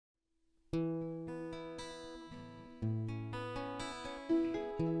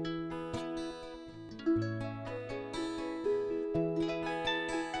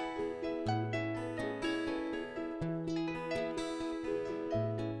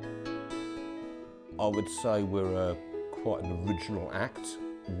I would say we're quite an original act.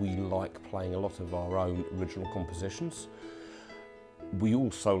 We like playing a lot of our own original compositions. We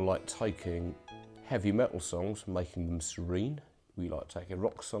also like taking heavy metal songs and making them serene. We like taking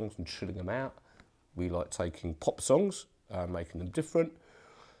rock songs and chilling them out. We like taking pop songs and making them different.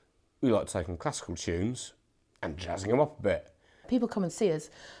 We like taking classical tunes and jazzing them up a bit. People come and see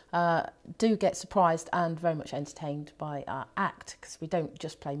us, do get surprised and very much entertained by our act, because we don't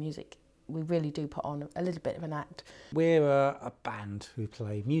just play music. We really do put on a little bit of an act. We're a band who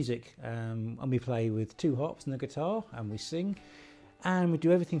play music, and we play with 2 harps and a guitar, and we sing. And we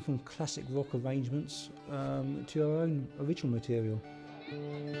do everything from classic rock arrangements to our own original material.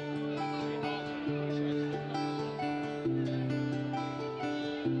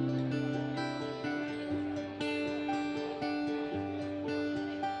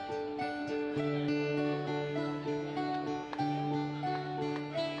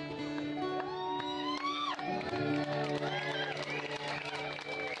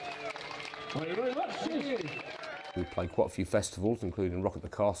 Thank you very much. We play quite a few festivals, including Rock at the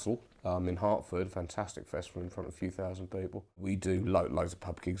Castle in Hertford, a fantastic festival in front of a few thousand people. We do loads of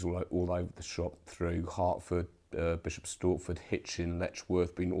pub gigs all over the shop, through Hertford, Bishop Stortford, Hitchin,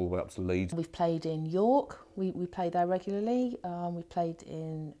 Letchworth, been all the way up to Leeds. We've played in York, we play there regularly. We've played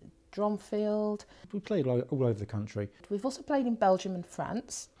in Dromfield. We played all over the country. We've also played in Belgium and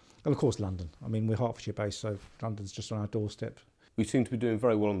France. And of course London. I mean, we're Hertfordshire based, so London's just on our doorstep. We seem to be doing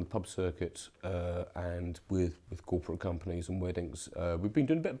very well on the pub circuit and with corporate companies and weddings. We've been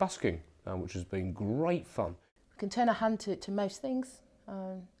doing a bit of busking, which has been great fun. We can turn our hand to most things.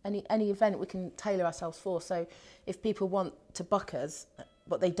 Any event we can tailor ourselves for. So if people want to book us,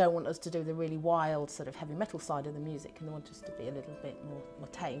 but they don't want us to do the really wild sort of heavy metal side of the music and they want us to be a little bit more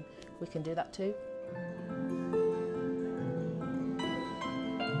tame, we can do that too.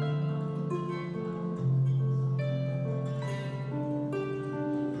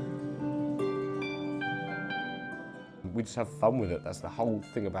 We just have fun with it. That's the whole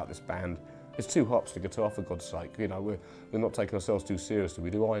thing about this band. It's 2 harps and a guitar, for God's sake. You know, we're not taking ourselves too seriously. We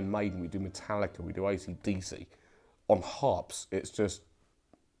do Iron Maiden, we do Metallica, we do AC/DC. On harps, it's just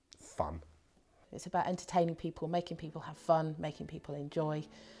fun. It's about entertaining people, making people have fun, making people enjoy.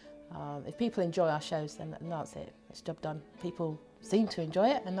 If people enjoy our shows, then that's it. It's job done. People seem to enjoy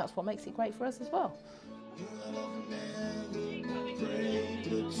it, and that's what makes it great for us as well.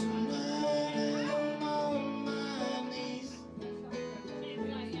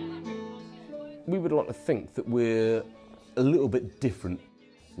 We would like to think that we're a little bit different.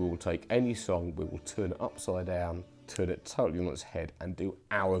 We will take any song, we will turn it upside down, turn it totally on its head and do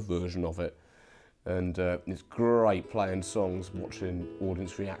our version of it. And it's great playing songs, watching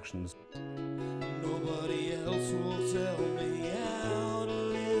audience reactions. Nobody else will tell me